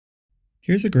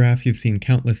Here's a graph you've seen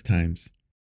countless times.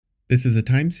 This is a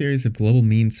time series of global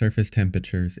mean surface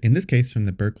temperatures, in this case from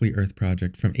the Berkeley Earth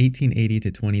Project from 1880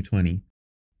 to 2020.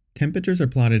 Temperatures are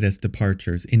plotted as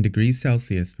departures in degrees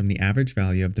Celsius from the average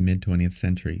value of the mid-20th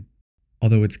century.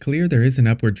 Although it's clear there is an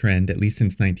upward trend, at least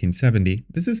since 1970,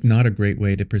 this is not a great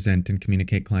way to present and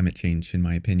communicate climate change, in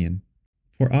my opinion.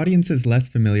 For audiences less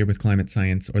familiar with climate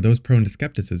science or those prone to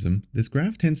skepticism, this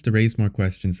graph tends to raise more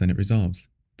questions than it resolves.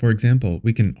 For example,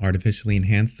 we can artificially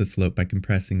enhance the slope by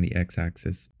compressing the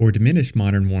x-axis, or diminish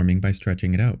modern warming by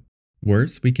stretching it out.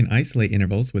 Worse, we can isolate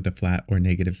intervals with a flat or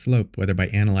negative slope, whether by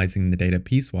analyzing the data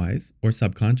piecewise or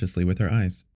subconsciously with our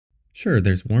eyes. Sure,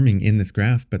 there's warming in this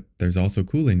graph, but there's also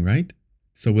cooling, right?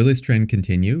 So will this trend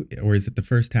continue, or is it the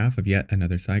first half of yet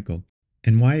another cycle?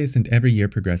 And why isn't every year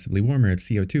progressively warmer if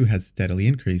CO2 has steadily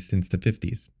increased since the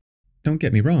 50s? Don't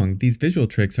get me wrong, these visual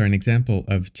tricks are an example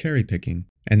of cherry picking,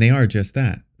 and they are just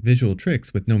that, visual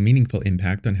tricks with no meaningful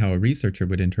impact on how a researcher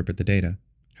would interpret the data.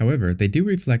 However, they do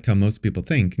reflect how most people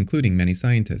think, including many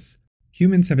scientists.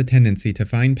 Humans have a tendency to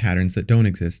find patterns that don't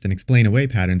exist and explain away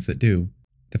patterns that do.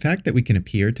 The fact that we can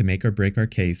appear to make or break our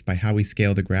case by how we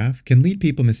scale the graph can lead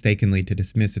people mistakenly to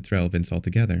dismiss its relevance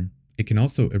altogether. It can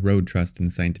also erode trust in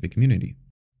the scientific community.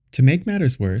 To make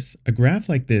matters worse, a graph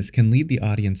like this can lead the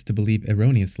audience to believe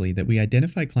erroneously that we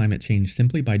identify climate change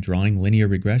simply by drawing linear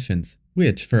regressions,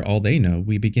 which, for all they know,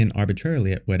 we begin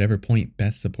arbitrarily at whatever point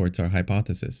best supports our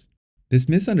hypothesis. This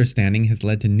misunderstanding has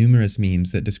led to numerous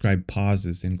memes that describe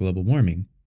pauses in global warming.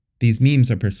 These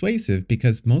memes are persuasive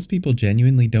because most people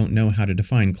genuinely don't know how to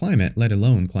define climate, let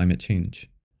alone climate change.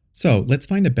 So let's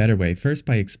find a better way, first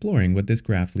by exploring what this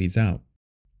graph leaves out.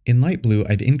 In light blue,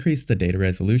 I've increased the data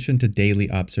resolution to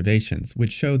daily observations,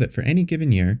 which show that for any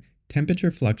given year,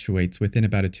 temperature fluctuates within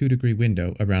about a 2-degree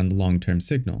window around the long-term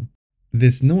signal.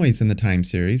 This noise in the time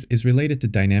series is related to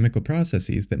dynamical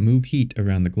processes that move heat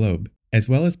around the globe, as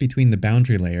well as between the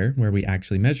boundary layer, where we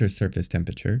actually measure surface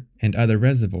temperature, and other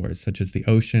reservoirs such as the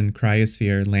ocean,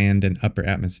 cryosphere, land, and upper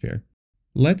atmosphere.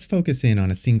 Let's focus in on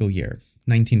a single year,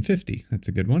 1950, that's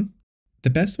a good one. The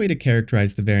best way to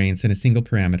characterize the variance in a single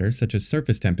parameter, such as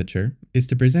surface temperature, is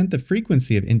to present the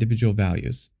frequency of individual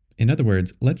values. In other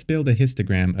words, let's build a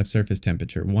histogram of surface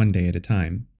temperature one day at a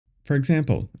time. For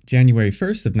example, January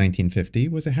 1st of 1950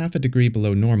 was a half a degree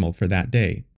below normal for that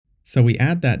day. So we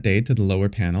add that day to the lower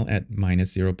panel at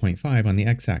minus 0.5 on the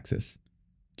x-axis.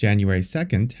 January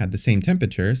 2nd had the same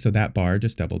temperature, so that bar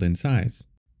just doubled in size.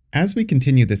 As we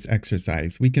continue this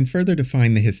exercise, we can further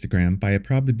define the histogram by a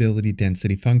probability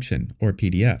density function, or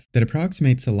PDF, that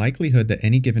approximates the likelihood that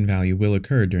any given value will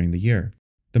occur during the year.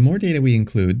 The more data we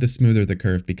include, the smoother the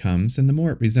curve becomes, and the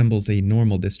more it resembles a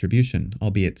normal distribution,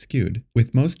 albeit skewed,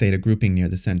 with most data grouping near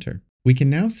the center. We can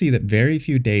now see that very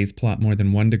few days plot more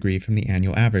than 1 degree from the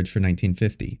annual average for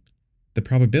 1950. The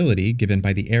probability, given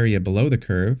by the area below the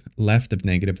curve, left of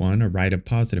 -1 or right of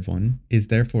 +1, is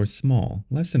therefore small,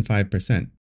 less than 5%.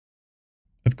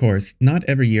 Of course, not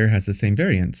every year has the same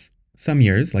variance. Some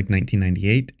years, like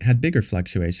 1998, had bigger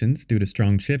fluctuations due to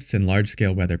strong shifts in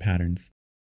large-scale weather patterns.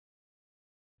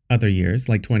 Other years,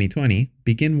 like 2020,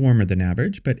 begin warmer than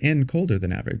average but end colder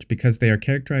than average because they are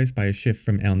characterized by a shift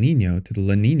from El Niño to the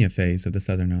La Niña phase of the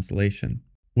Southern Oscillation.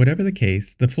 Whatever the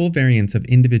case, the full variance of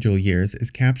individual years is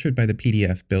captured by the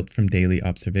PDF built from daily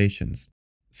observations.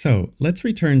 So, let's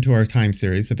return to our time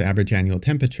series of average annual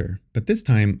temperature, but this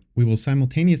time we will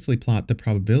simultaneously plot the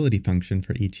probability function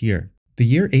for each year. The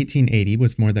year 1880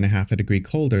 was more than a half a degree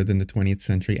colder than the 20th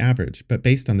century average, but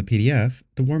based on the PDF,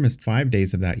 the warmest 5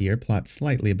 days of that year plot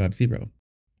slightly above zero.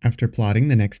 After plotting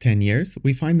the next 10 years,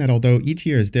 we find that although each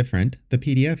year is different, the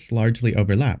PDFs largely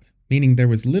overlap, meaning there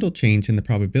was little change in the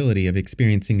probability of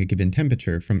experiencing a given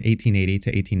temperature from 1880 to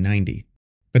 1890.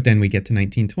 But then we get to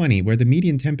 1920, where the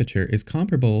median temperature is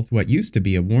comparable to what used to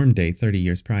be a warm day 30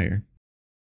 years prior.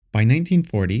 By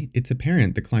 1940, it's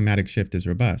apparent the climatic shift is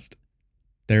robust.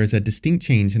 There is a distinct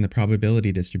change in the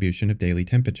probability distribution of daily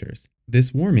temperatures.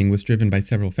 This warming was driven by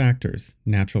several factors: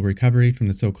 natural recovery from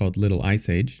the so-called Little Ice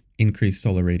Age, increased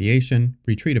solar radiation,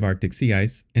 retreat of Arctic sea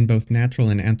ice, and both natural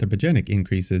and anthropogenic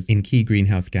increases in key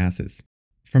greenhouse gases.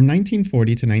 From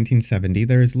 1940 to 1970,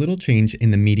 there is little change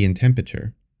in the median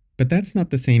temperature. But that's not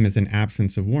the same as an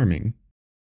absence of warming.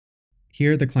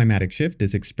 Here, the climatic shift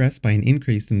is expressed by an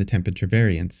increase in the temperature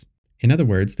variance. In other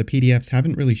words, the PDFs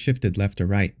haven't really shifted left or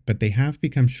right, but they have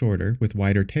become shorter with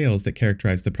wider tails that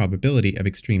characterize the probability of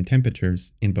extreme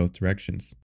temperatures in both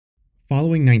directions.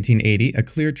 Following 1980, a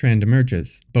clear trend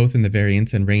emerges, both in the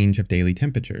variance and range of daily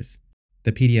temperatures.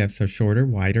 The PDFs are shorter,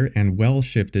 wider, and well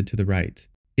shifted to the right.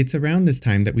 It's around this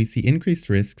time that we see increased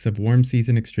risks of warm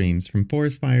season extremes from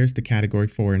forest fires to Category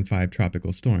 4 and 5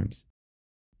 tropical storms.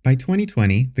 By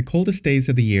 2020, the coldest days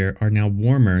of the year are now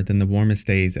warmer than the warmest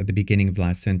days at the beginning of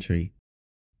last century.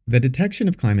 The detection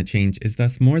of climate change is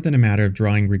thus more than a matter of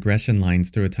drawing regression lines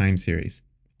through a time series.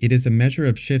 It is a measure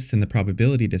of shifts in the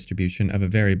probability distribution of a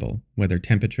variable, whether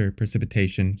temperature,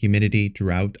 precipitation, humidity,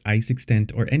 drought, ice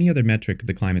extent, or any other metric of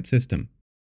the climate system.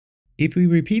 If we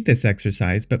repeat this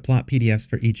exercise but plot PDFs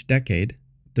for each decade,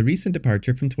 the recent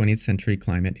departure from 20th century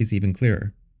climate is even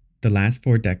clearer. The last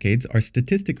 4 decades are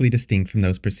statistically distinct from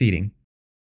those preceding.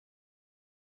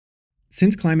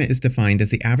 Since climate is defined as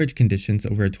the average conditions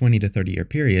over a 20 to 30 year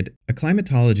period, a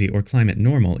climatology or climate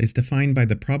normal is defined by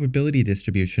the probability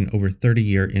distribution over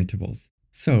 30-year intervals.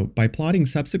 So, by plotting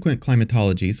subsequent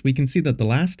climatologies, we can see that the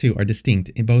last two are distinct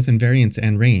in both variance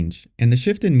and range, and the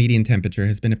shift in median temperature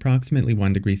has been approximately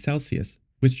 1 degree Celsius,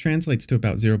 which translates to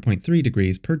about 0.3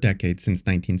 degrees per decade since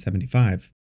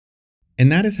 1975.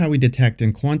 And that is how we detect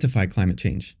and quantify climate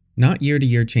change, not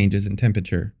year-to-year changes in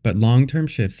temperature, but long-term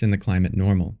shifts in the climate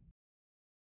normal.